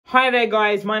Hi there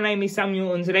guys, my name is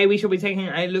Samuel and today we shall be taking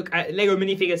a look at LEGO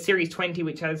Minifigures Series 20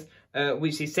 which is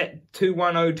set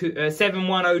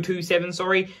 71027,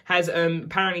 sorry, has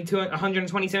apparently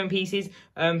 127 pieces.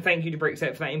 Thank you to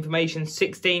Brickset for that information.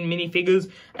 16 minifigures.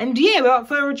 And yeah, without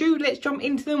further ado, let's jump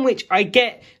into them, which I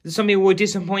get that some people were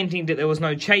disappointed that there was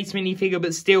no Chase minifigure,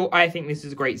 but still, I think this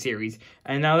is a great series.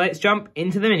 And now let's jump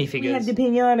into the minifigures. We have the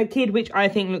Pinata Kid, which I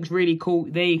think looks really cool.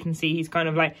 There you can see he's kind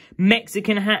of like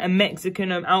Mexican hat and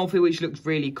Mexican outfit, which looks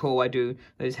really cool.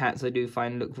 Those hats I do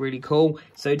find look really cool.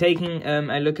 So taking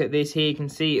a look at this here, you can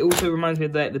see it also reminds me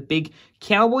of the big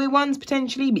cowboy ones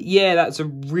potentially, but yeah, that's a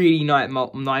really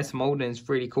nice mold and it's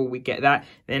really cool. We get that.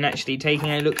 Then actually taking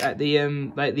a look at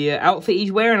the outfit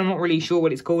he's wearing, I'm not really sure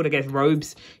what it's called. I guess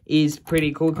robes is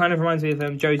pretty cool. Kind of reminds me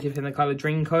of Joseph in the colour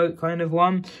Dreamcoat kind of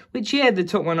one, which yeah, the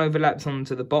top one overlaps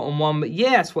onto the bottom one, but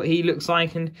yeah, that's what he looks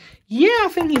like. And yeah, I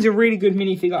think he's a really good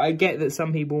minifigure. I get that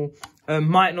some people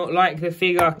might not like the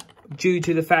figure due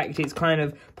to the fact it's kind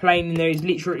of plain and there is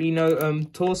literally no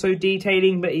torso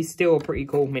detailing, but he's still a pretty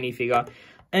cool minifigure.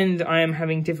 And I am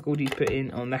having difficulties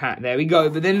putting on the hat. There we go.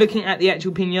 But then looking at the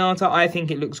actual pinata, I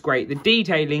think it looks great. The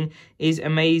detailing is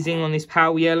amazing on this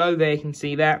pale yellow. There you can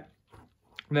see that.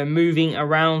 Then moving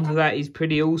around, that is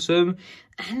pretty awesome.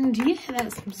 And yeah,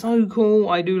 that's so cool.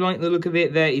 I do like the look of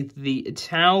it. There is the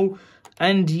towel.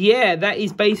 And yeah, that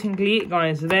is basically it,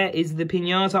 guys. There is the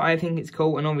pinata. I think it's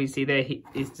cool. And obviously there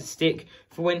is the stick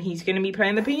for when he's going to be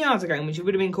playing the pinata game, which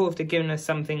would have been cool if they'd given us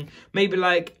something, maybe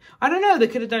like, I don't know, they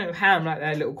could have done it with ham, like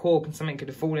that little cork and something could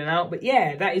have fallen out. But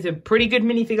yeah, that is a pretty good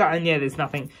minifigure. And yeah, there's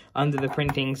nothing under the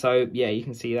printing. So yeah, you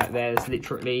can see that there's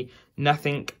literally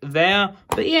nothing there.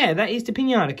 But yeah, that is the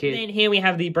Pinata Kid. Then here we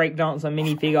have the Breakdancer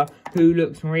minifigure who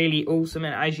looks really awesome.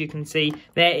 And as you can see,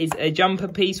 there is a jumper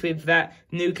piece with that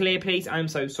nuclear piece. I'm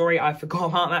so sorry, I forgot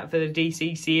about that for the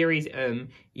DC series.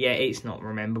 Yeah, it's not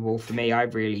rememberable for me. I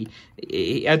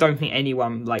don't think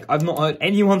anyone, like, I've not heard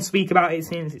anyone speak about it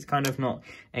since. It's kind of not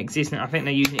existent. I think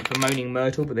they're using it for Moaning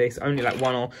Myrtle, but there's only like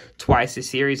one or twice a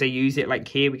series they use it. Like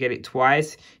here, we get it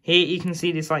twice. Here you can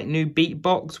see this like new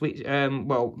beatbox, which,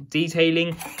 well,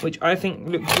 detailing, which I think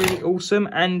looks really awesome.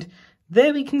 And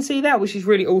there we can see that, which is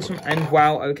really awesome. And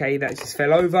wow, okay, that just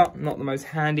fell over. Not the most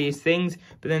handiest things.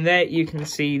 But then there you can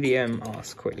see the,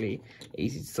 it's quickly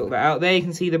easy to sort that out. There you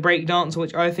can see the Breakdancer,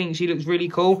 which I think she looks really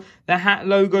cool. The hat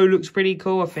logo looks pretty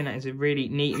cool. I think that is a really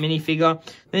neat minifigure.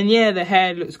 Then yeah, the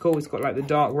hair looks cool. It's got like the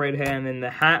dark red hair and then the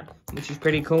hat, which is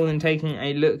pretty cool. And taking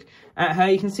a look at her,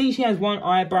 you can see she has one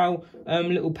eyebrow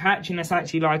little patch, and that's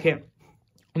actually like it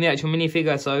in the actual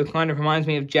minifigure, so kind of reminds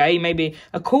me of Jay. Maybe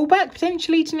a callback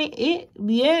potentially to it.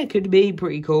 Yeah, it could be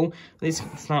pretty cool. This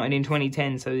started in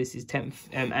 2010, so this is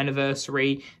 10th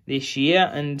anniversary this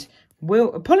year. And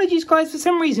well, apologies guys, for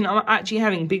some reason I'm actually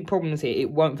having big problems here.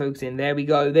 It won't focus in. There we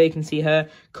go. There you can see her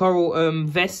coral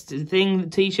vest thing,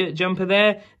 t-shirt jumper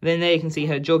there. Then there you can see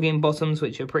her jogging bottoms,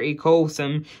 which are pretty cool.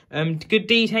 Some good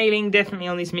detailing definitely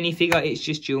on this minifigure. It's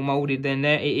just dual molded. Then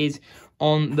there it is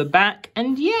on the back.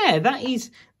 And yeah, that is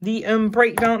the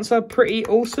Breakdancer, pretty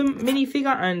awesome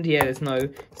minifigure. And yeah, there's no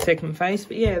second face,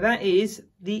 but yeah, that is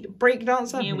the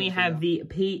Breakdancer. Here we have the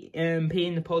P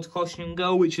in the Pod costume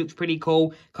girl, which looks pretty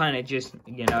cool. Kind of just,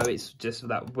 you know, it's just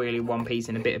that really one piece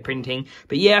and a bit of printing.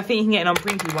 But yeah, I think you can get an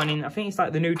unprinted one in. I think it's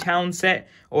like the new town set,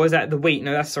 or is that the wheat?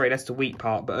 No, that's the wheat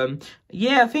part. But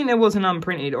yeah, I think there was an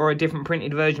unprinted or a different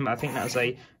printed version, but I think that was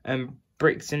a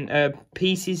bricks and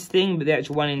pieces thing, but the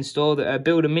actual one in store, that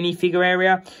build a minifigure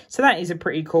area. So that is a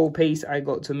pretty cool piece, I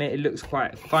got to admit. It looks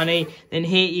quite funny. Then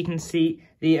here you can see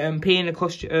the Peapod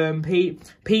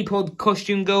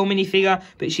costume girl minifigure,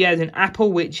 but she has an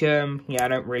apple, which yeah, I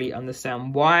don't really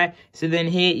understand why. So then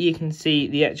here you can see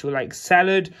the actual like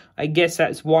salad. I guess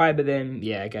that's why, but then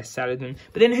yeah, I guess salad.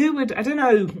 But then who would, I don't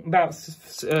know about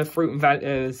fruit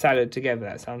and salad together.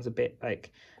 That sounds a bit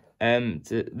like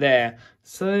there.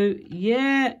 So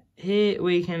yeah, here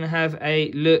we can have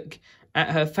a look at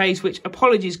her face, which,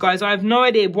 apologies guys, I have no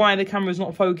idea why the camera's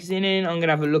not focusing in. I'm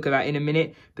gonna have a look at that in a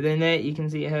minute. But then there you can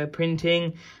see her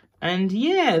printing, and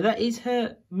yeah, that is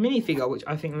her minifigure, which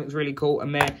I think looks really cool.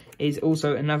 And there is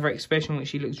also another expression which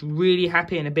she looks really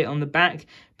happy, and a bit on the back.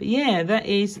 But yeah, that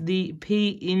is the P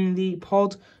in the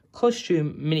Pod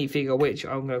costume minifigure, which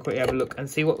I'm going to quickly have a look and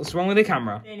see what's wrong with the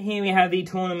camera. Then here we have the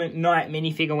Tournament Night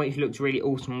minifigure, which looks really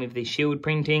awesome with the shield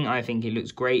printing. I think it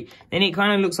looks great. Then it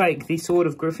kind of looks like the Sword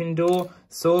of Gryffindor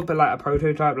sword, but like a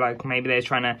prototype, like maybe they're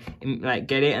trying to like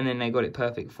get it and then they got it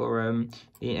perfect for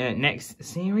the next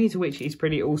series, which is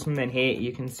pretty awesome. Then here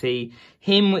you can see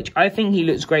him, which I think he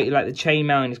looks great, like the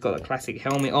chainmail, and he's got a classic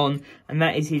helmet on, and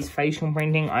that is his facial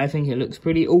printing. I think it looks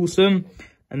pretty awesome.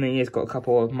 And then he's got a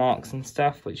couple of marks and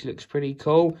stuff, which looks pretty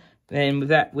cool. Then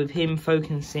with him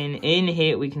focusing in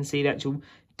here, we can see the actual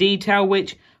detail,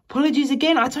 which, apologies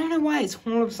again, I don't know why it's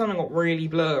all of a sudden got really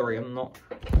blurry. I'm not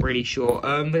really sure.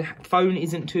 The phone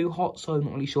isn't too hot, so I'm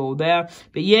not really sure there.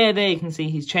 But yeah, there you can see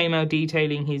his chainmail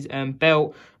detailing, his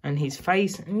belt and his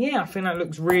face. And yeah, I think that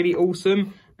looks really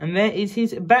awesome. And there is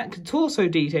his back torso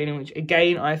detailing, which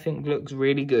again, I think looks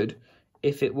really good.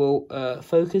 If it will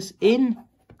focus in.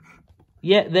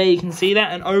 Yeah, there you can see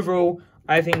that. And overall,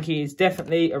 I think he is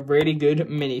definitely a really good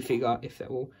minifigure. If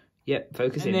that will, yep,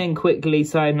 focus in. And then quickly,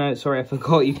 side note, sorry, I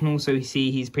forgot. You can also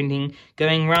see his printing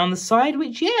going around the side,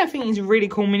 which, yeah, I think is a really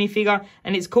cool minifigure.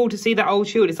 And it's cool to see that old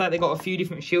shield. It's like they got a few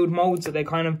different shield molds that they're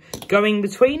kind of going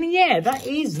between. And yeah, that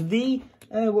is the...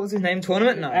 what was his name?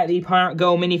 Tournament? No. At the Pirate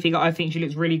Girl minifigure, I think she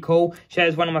looks really cool. She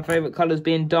has one of my favourite colours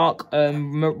being dark,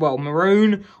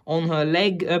 maroon on her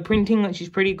leg printing, which is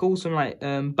pretty cool. Some, like,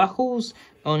 buckles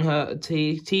on her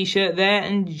t-shirt there.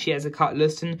 And she has a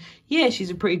cutlass. And, yeah,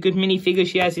 she's a pretty good minifigure.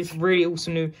 She has this really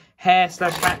awesome new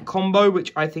hair/hat combo,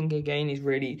 which I think, again, is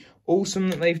really awesome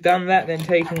that they've done that. Then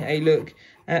taking a look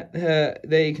at her,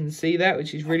 there you can see that,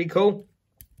 which is really cool.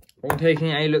 Or taking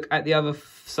a look at the other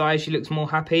side, she looks more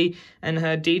happy. And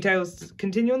her details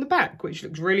continue on the back, which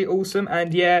looks really awesome.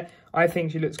 And yeah, I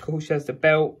think she looks cool. She has the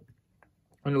belt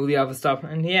and all the other stuff.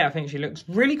 And yeah, I think she looks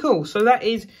really cool. So that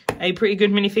is a pretty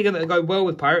good minifigure that will go well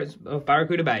with Pirates of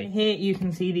Barracuda Bay. Here you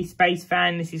can see the space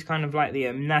fan. This is kind of like the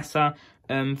NASA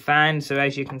fan. So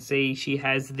as you can see, she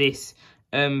has this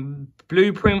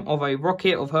blueprint of a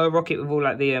rocket, of her rocket with all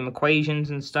like the equations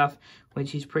and stuff,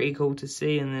 which is pretty cool to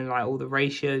see. And then like all the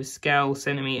ratios, scale,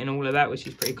 centimetre and all of that, which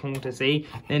is pretty cool to see.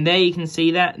 And there you can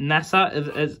see that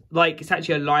NASA as like it's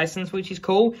actually a license, which is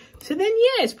cool. So then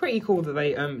yeah, it's pretty cool that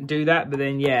they do that. But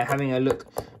then yeah, having a look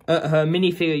at her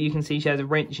minifigure, you can see she has a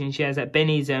wrench and she has that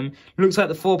Benny's looks like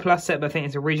the 4+ set, but I think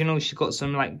it's original. She's got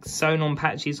some like sewn on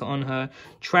patches on her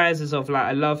trousers of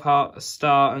like a love heart, a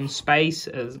star and space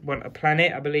as well, a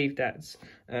planet. I believe that's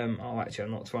oh, actually,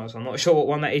 I'm not sure what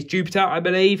one that is. Jupiter, I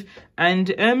believe. And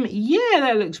yeah,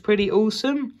 that looks pretty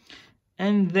awesome.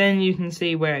 And then you can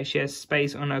see where she has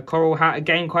space on her coral hat.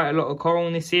 Again, quite a lot of coral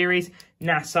in this series.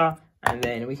 NASA. And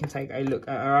then we can take a look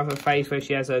at her other face where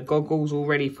she has her goggles all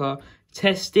ready for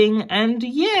testing. And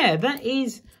yeah, that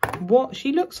is what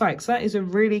she looks like. So that is a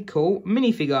really cool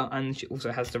minifigure. And she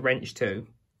also has the wrench too.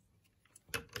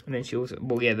 And then she also,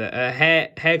 well, yeah, the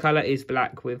hair colour is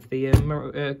black with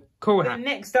the coral hat.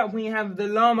 Next up, we have the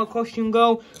llama costume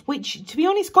girl, which, to be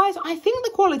honest, guys, I think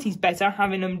the quality's better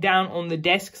having them down on the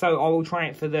desk. So I will try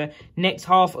it for the next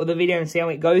half of the video and see how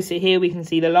it goes. So here we can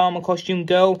see the llama costume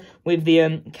girl with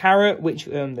the carrot, which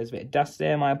there's a bit of dust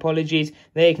there, my apologies.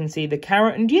 There you can see the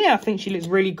carrot. And yeah, I think she looks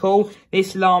really cool.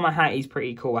 This llama hat is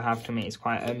pretty cool, I have to admit. It's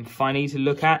quite funny to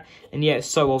look at. And yeah, it's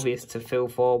so obvious to feel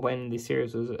for when the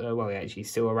series was, well, actually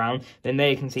still around. Then there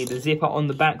you can see the zipper on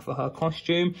the back for her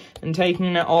costume. And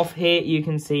taking that off here, you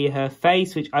can see her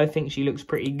face, which I think she looks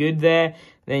pretty good there.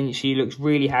 Then she looks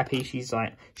really happy. She's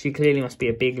like, she clearly must be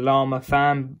a big llama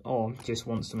fan or just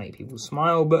wants to make people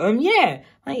smile. But yeah,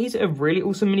 that is a really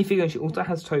awesome minifigure. And she also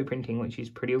has toe printing, which is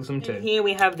pretty awesome too. And here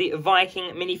we have the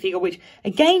Viking minifigure, which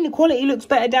again, the quality looks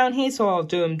better down here. So I'll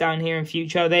do them down here in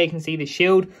future. There you can see the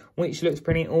shield, which looks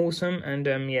pretty awesome. And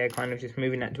yeah, kind of just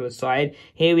moving that to a side.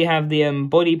 Here we have the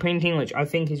body printing, which I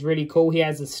think is really cool. He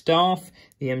has a staff,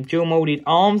 the dual molded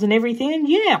arms and everything. And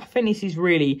yeah, I think this is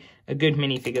really a good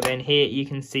minifigure. Then here you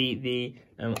can see the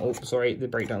oh sorry, the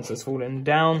breakdancer's fallen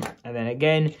down. And then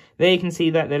again, there you can see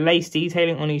that the lace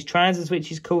detailing on his trousers,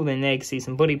 which is cool. Then there you can see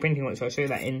some body printing, which I'll show you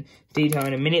that in detail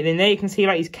in a minute. Then there you can see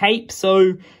like his cape.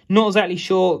 So not exactly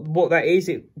sure what that is,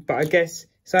 but I guess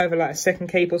it's either like a second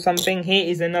cape or something. Here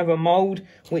is another mold,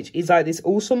 which is like this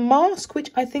awesome mask,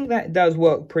 which I think that does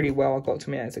work pretty well. I've got to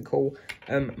admit, it's a cool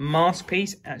mask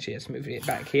piece. Actually, let's move it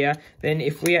back here. Then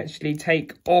if we actually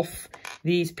take off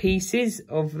these pieces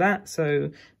of that, so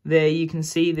there you can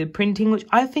see the printing, which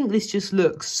I think this just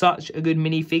looks such a good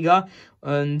minifigure.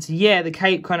 And yeah, the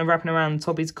cape kind of wrapping around the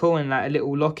top is cool, and like a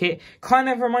little locket. Kind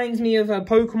of reminds me of a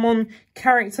Pokemon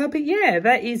character, but yeah,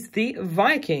 that is the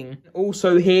Viking.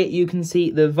 Also here you can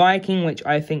see the Viking, which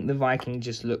I think the Viking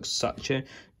just looks such a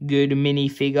good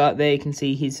minifigure. There you can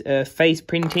see his face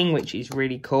printing, which is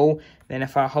really cool. Then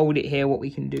if I hold it here, what we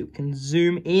can do, we can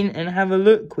zoom in and have a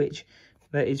look, which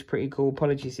that is pretty cool.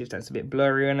 Apologies if that's a bit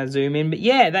blurry when I zoom in. But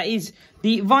yeah, that is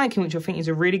the Viking, which I think is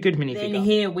a really good minifigure. Then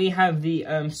here we have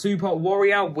the Super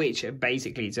Warrior, which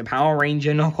basically it's a Power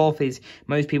Ranger knockoff, as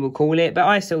most people call it, but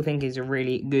I still think is a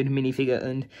really good minifigure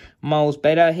and miles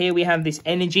better. Here we have this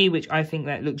Energy, which I think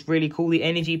that looks really cool. The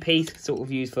Energy piece, sort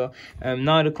of used for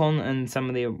Nidocon and some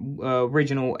of the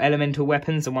original elemental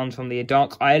weapons, the ones from the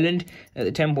Dark Island at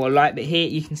the Temple of Light. But here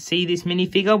you can see this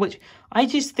minifigure, which I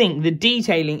just think the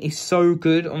detailing is so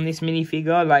good on this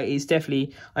minifigure. Like, it's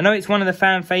definitely, I know it's one of the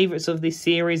fan favourites of this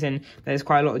series, and there's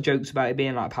quite a lot of jokes about it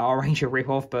being like a Power Ranger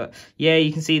ripoff, but yeah,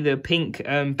 you can see the pink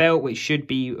belt, which should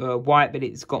be white, but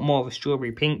it's got more of a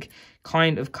strawberry pink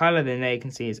kind of colour. Then there you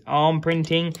can see its arm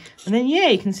printing, and then yeah,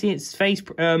 you can see its face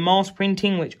mask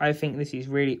printing, which I think this is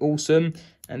really awesome.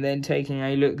 And then taking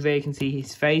a look there, you can see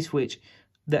his face, which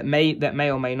that may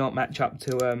or may not match up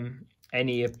to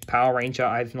any Power Ranger.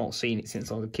 I've not seen it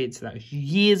since I was a kid, so that was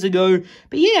years ago.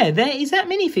 But yeah, there is that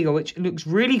minifigure, which looks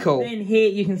really cool. Then here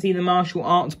you can see the martial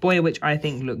arts boy, which I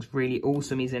think looks really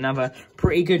awesome. He's another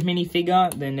pretty good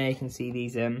minifigure. Then there you can see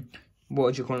these what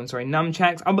would you call them? Sorry,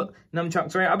 nunchucks.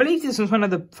 Nunchucks. Sorry, I believe this was one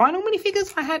of the final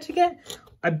minifigures I had to get.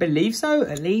 I believe so,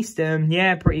 at least.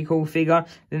 Yeah, pretty cool figure.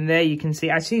 Then there you can see.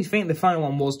 I actually think the final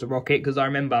one was the Rocket, because I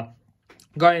remember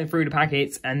going through the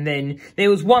packets, and then there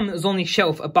was one that was on the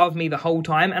shelf above me the whole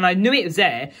time, and I knew it was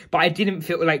there, but I didn't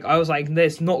feel like, I was like,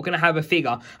 this not gonna have a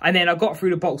figure. And then I got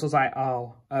through the box, I was like,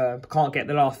 oh, can't get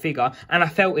the last figure, and I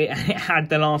felt it, and it had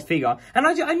the last figure, and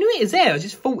I knew it was there. I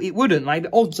just thought it wouldn't. Like, the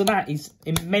odds of that is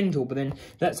mental. But then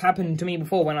that's happened to me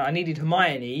before when I needed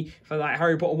Hermione for like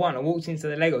Harry Potter 1. I walked into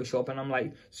the Lego shop, and I'm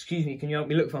like, excuse me, can you help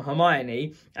me look for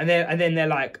Hermione? And then they're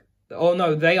like, oh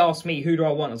no, they asked me, who do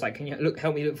I want? I was like, can you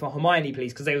help me look for Hermione,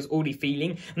 please? Because they was already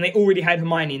feeling, and they already had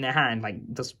Hermione in their hand. Like,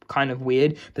 that's kind of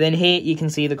weird. But then here you can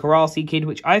see the Karate Kid,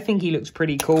 which I think he looks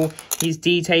pretty cool. His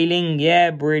detailing,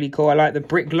 yeah, really cool. I like the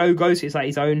brick logo, so it's like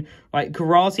his own like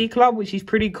karate club, which is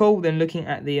pretty cool. Then looking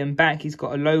at the back, he's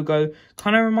got a logo.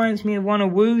 Kind of reminds me of one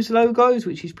of Woo's logos,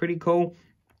 which is pretty cool.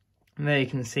 And there you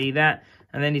can see that.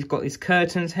 And then he's got this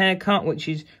curtains haircut, which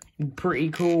is pretty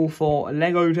cool for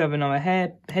Lego to have another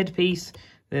headpiece.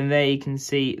 Then there you can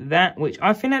see that, which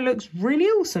I think that looks really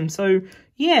awesome. So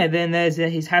yeah, then there's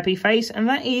his happy face, and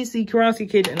that is the Karate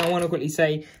Kid. And I want to quickly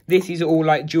say, this is all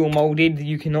like dual molded.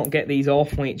 You cannot get these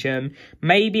off, which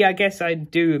maybe, I guess I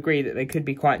do agree that they could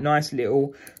be quite nice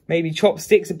little, maybe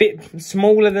chopsticks, a bit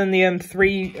smaller than the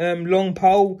 3 long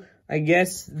pole. I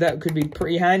guess that could be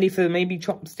pretty handy for maybe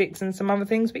chopsticks and some other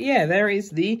things. But yeah, there is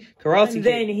the Karate Kid. And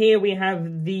then here we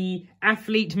have the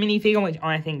Athlete minifigure, which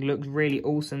I think looks really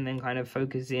awesome. Then kind of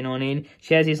focusing on in.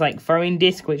 She has this like throwing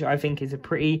disc, which I think is a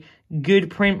pretty good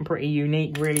print, pretty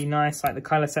unique, really nice. Like the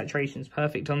color saturation is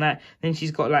perfect on that. Then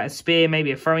she's got like a spear,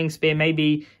 maybe a throwing spear,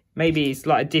 maybe it's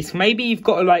like a disc. Maybe you've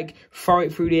got to like throw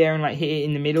it through the air and like hit it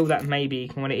in the middle. That may be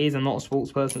what it is. I'm not a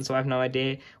sports person, so I have no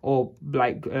idea. Or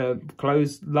like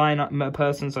clothesline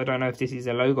person, so I don't know if this is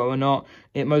a logo or not.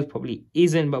 It most probably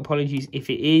isn't, but apologies if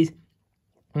it is.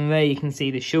 And there you can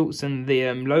see the shorts and the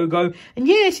logo. And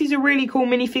yeah, she's a really cool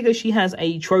minifigure. She has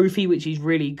a trophy, which is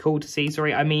really cool to see.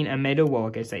 Sorry, I mean a medal. Well,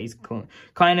 I guess that is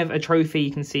kind of a trophy.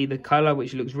 You can see the colour,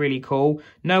 which looks really cool.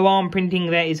 No arm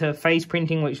printing. There is her face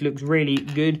printing, which looks really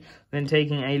good. Then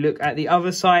taking a look at the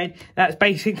other side, that's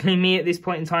basically me at this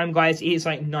point in time, guys. It's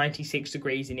like 96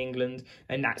 degrees in England,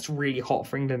 and that's really hot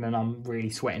for England, and I'm really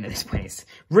sweating at this point. It's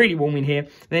really warm in here.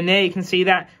 Then there you can see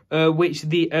that, which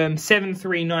the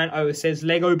 7390 says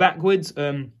Lego backwards,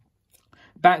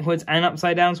 backwards and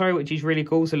upside down, sorry, which is really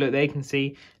cool. So look, there you can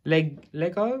see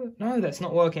Lego. No, that's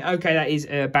not working. Okay, that is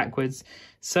backwards.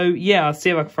 So yeah, I'll see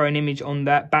if I can throw an image on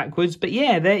that backwards. But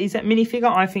yeah, there is that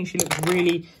minifigure. I think she looks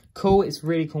really cool. It's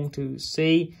really cool to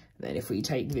see. Then if we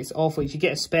take this off, which you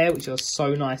get a spare, which was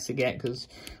so nice to get, because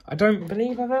I don't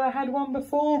believe I've ever had one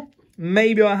before.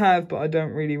 Maybe I have, but I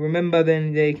don't really remember.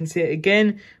 Then there you can see it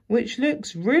again, which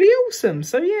looks really awesome.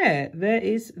 So yeah, there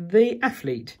is the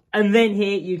Athlete. And then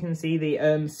here you can see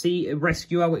the Sea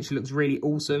Rescuer, which looks really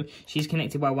awesome. She's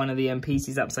connected by one of the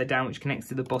pieces upside down, which connects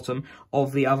to the bottom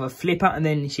of the other flipper. And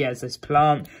then she has this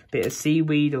plant, bit of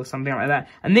seaweed or something like that.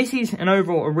 And this is an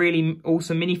overall a really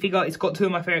awesome minifigure. It's got two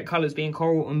of my favourite colours being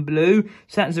coral and blue.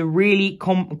 So that's a really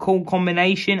cool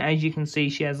combination. As you can see,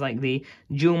 she has like the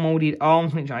dual moulded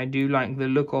arms, which I do like the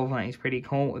look of. That is pretty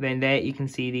cool. Then there you can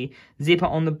see the zipper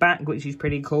on the back, which is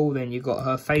pretty cool. Then you've got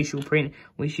her facial print,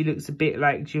 which she looks a bit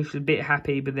like just a bit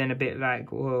happy, but then a bit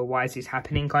like, oh, why is this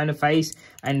happening kind of face.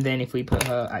 And then if we put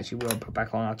her, actually we'll put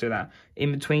back on after that,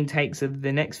 in between takes of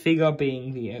the next figure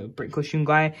being the brick costume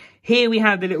guy. Here we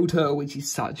have the little turtle, which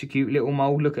is such a cute little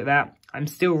mold. Look at that. I'm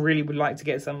still really would like to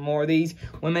get some more of these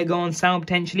when they go on sale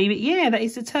potentially. But yeah, that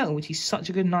is the turtle, which is such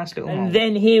a good, nice little mold. And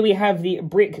then here we have the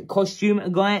brick costume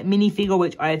guy minifigure,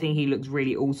 which I think he looks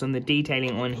really awesome. The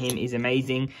detailing on him is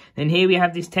amazing. Then here we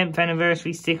have this 10th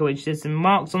anniversary sticker, which has some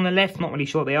marks on the left. Not really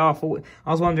sure what they are.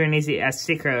 I was wondering, is it a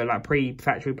sticker like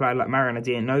pre-factory applied like Marion? I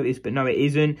didn't notice, but no, it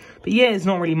isn't. But yeah, there's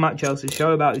not really much else to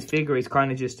show about this figure. It's kind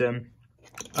of just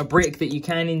a brick that you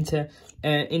can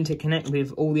interconnect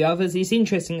with all the others. It's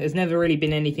interesting. There's never really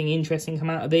been anything interesting come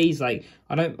out of these. Like,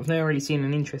 I've never really seen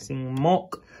an interesting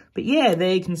mock. But yeah,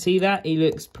 there you can see that. He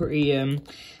looks pretty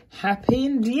happy.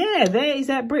 And yeah, there is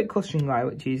that brick costume guy,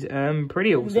 which is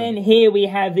pretty awesome. Then here we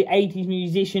have the 80s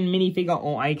musician minifigure,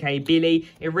 or aka Billy.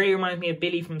 It really reminds me of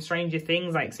Billy from Stranger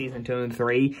Things, like season 2 and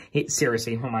 3. It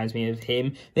seriously reminds me of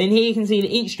him. Then here you can see the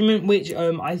instrument, which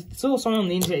I saw someone on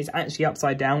the internet is actually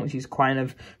upside down, which is kind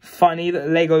of funny that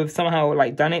Lego have somehow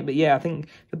like done it. But yeah, I think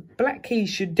the black keys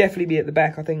should definitely be at the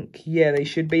back. I think, yeah, they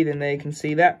should be. Then there you can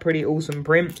see that pretty awesome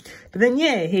print. But then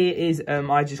yeah, here is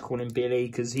I just call him Billy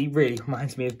because he really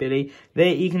reminds me of Billy.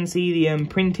 There you can see the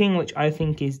printing, which I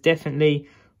think is definitely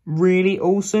really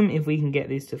awesome. If we can get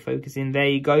this to focus in, there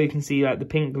you go. You can see like the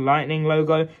pink lightning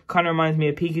logo, kind of reminds me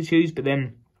of Pikachu's. But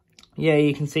then yeah,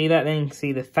 you can see that. Then you can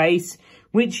see the face,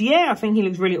 which yeah, I think he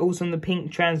looks really awesome. The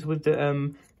pink trans with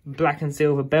the black and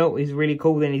silver belt is really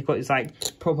cool. Then he's got this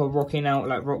like proper rocking out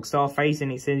like rock star face,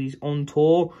 and it says he's on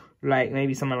tour, like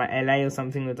maybe somewhere like LA or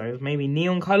something with those maybe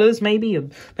neon colors, maybe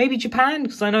Japan,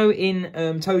 because I know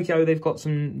in Tokyo they've got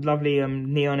some lovely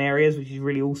neon areas, which is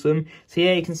really awesome. So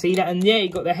yeah, you can see that. And yeah, you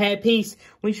got the hairpiece,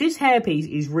 which this hairpiece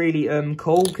is really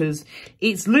cool because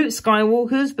it's Luke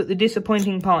Skywalker's, but the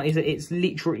disappointing part is that it's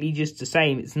literally just the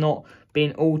same. It's not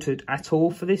been altered at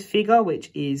all for this figure,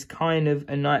 which is kind of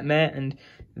a nightmare. And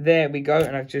there we go.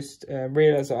 And I've just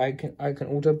realized that I can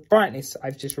alter brightness.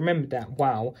 I've just remembered that.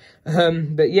 Wow.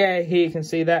 But yeah, here you can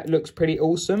see that looks pretty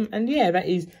awesome. And yeah, that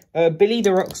is Billy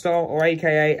the Rockstar, or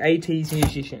aka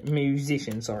 80s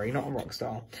musician, sorry, not a rock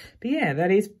star. But yeah,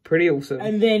 that is pretty awesome.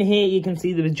 And then here you can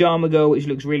see the pajama girl, which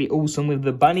looks really awesome with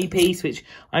the bunny piece, which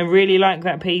I really like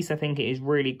that piece. I think it is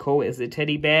really cool. It's the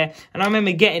teddy bear. And I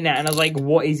remember getting that and I was like,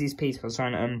 what is this piece? I was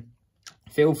trying to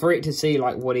feel for it to see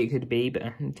like what it could be.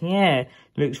 But yeah,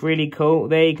 looks really cool.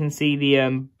 There you can see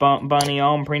the bunny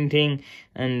arm printing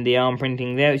and the arm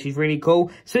printing there, which is really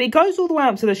cool. So it goes all the way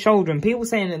up to the shoulder, and people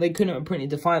saying that they couldn't have printed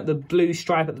the blue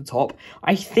stripe at the top.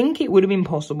 I think it would have been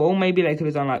possible. Maybe they could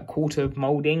have done like quarter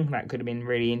molding. That could have been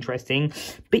really interesting.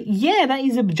 But yeah, that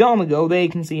is a pajama girl. There you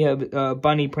can see her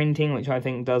bunny printing, which I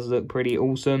think does look pretty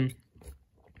awesome.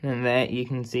 And there you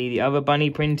can see the other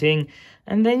bunny printing.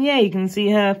 And then, yeah, you can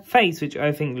see her face, which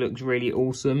I think looks really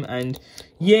awesome. And,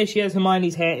 yeah, she has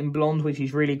Hermione's hair in blonde, which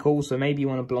is really cool. So maybe you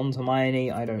want a blonde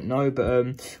Hermione, I don't know.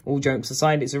 But all jokes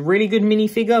aside, it's a really good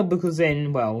minifigure because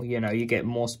then, well, you know, you get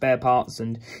more spare parts.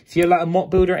 And if you're like a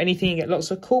mop builder or anything, you get lots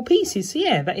of cool pieces. So,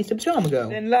 yeah, that is the pajama girl.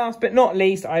 Then last but not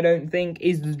least, I don't think,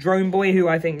 is the drone boy, who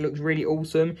I think looks really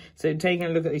awesome. So taking a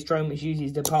look at this drone, which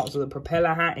uses the parts of the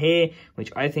propeller hat here,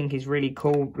 which I think is really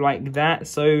cool like that.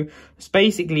 So it's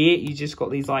basically it. You just got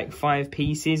these like 5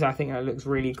 pieces. I think that looks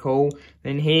really cool.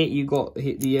 Then here you got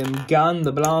the gun,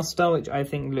 the blaster, which I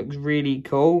think looks really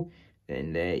cool.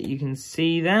 And you can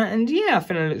see that. And yeah, I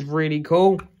think it looks really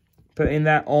cool. Putting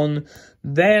that on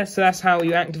there. So that's how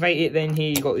you activate it. Then here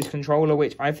you got this controller,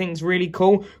 which I think is really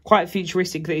cool. Quite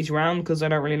futuristic that it's round, because I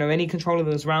don't really know any controller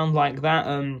that's round like that.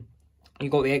 You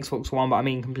got the Xbox One, but I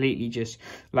mean completely just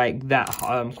like that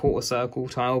quarter circle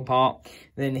tile part.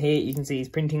 Then here you can see he's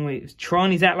printing with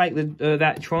Tron. Is that like the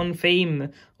that Tron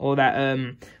theme, or that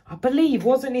I believe,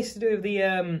 wasn't this to do with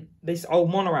the this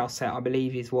old monorail set? I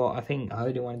believe is what I think. I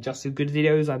heard in one of Just So Good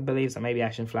videos, I believe. So maybe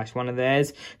Action Flash, one of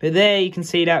theirs. But there you can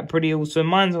see that pretty awesome.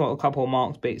 Mine's got a couple of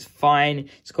marks, but it's fine.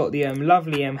 It's got the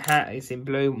lovely hat. It's in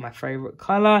blue, my favourite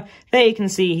colour. There you can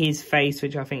see his face,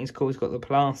 which I think is cool. It's got the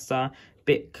plaster.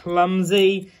 Bit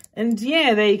clumsy. And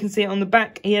yeah, there you can see it on the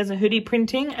back. He has a hoodie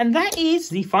printing, and that is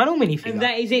the final minifigure. And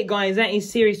that is it, guys. That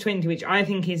is Series 20, which I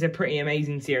think is a pretty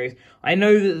amazing series. I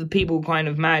know that the people kind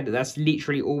of mad that that's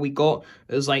literally all we got.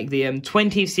 It was like the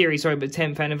 20th series, sorry, but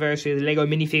 10th anniversary of the LEGO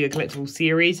Minifigure Collectible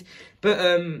Series. But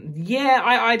yeah,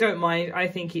 I don't mind. I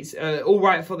think it's all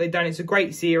right for what they've done. It's a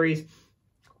great series.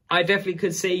 I definitely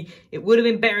could see it would have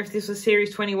been better if this was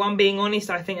Series 21, being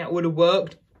honest. I think that would have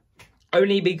worked.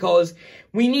 Only because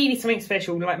we needed something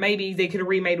special. Like maybe they could have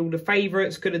remade all the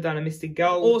favourites, could have done a Mystic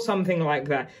Girl or something like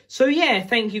that. So yeah,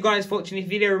 thank you guys for watching this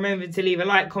video. Remember to leave a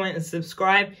like, comment and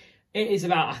subscribe. It is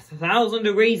about 1,000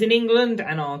 degrees in England,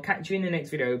 and I'll catch you in the next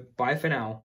video. Bye for now.